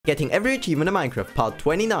Getting every achievement in Minecraft, part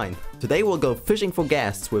 29. Today we'll go fishing for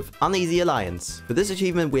Ghasts with Uneasy Alliance. For this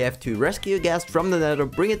achievement we have to rescue a Ghast from the nether,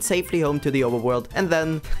 bring it safely home to the overworld, and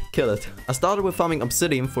then kill it. I started with farming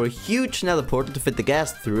obsidian for a huge nether portal to fit the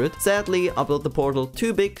Ghast through it. Sadly, I built the portal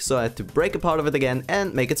too big, so I had to break a part of it again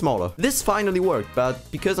and make it smaller. This finally worked, but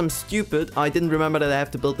because I'm stupid, I didn't remember that I have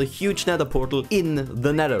to build a huge nether portal in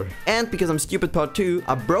the nether. And because I'm stupid part 2,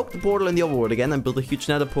 I broke the portal in the overworld again and built a huge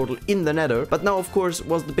nether portal in the nether. But now, of course,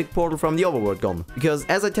 was the big portal from the overworld gone, because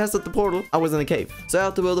as I tested the portal I was in a cave, so I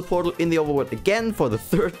had to build a portal in the overworld again for the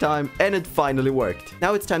third time, and it finally worked.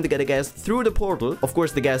 Now it's time to get a Ghast through the portal. Of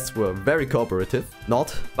course the Ghasts were very cooperative,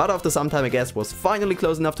 but after some time a Ghast was finally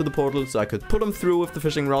close enough to the portal so I could put him through with the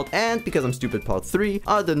fishing rod, and because I'm stupid part 3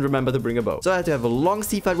 I didn't remember to bring a bow, so I had to have a long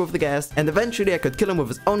sea fight with the Ghast, and eventually I could kill him with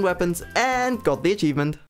his own weapons and got the achievement.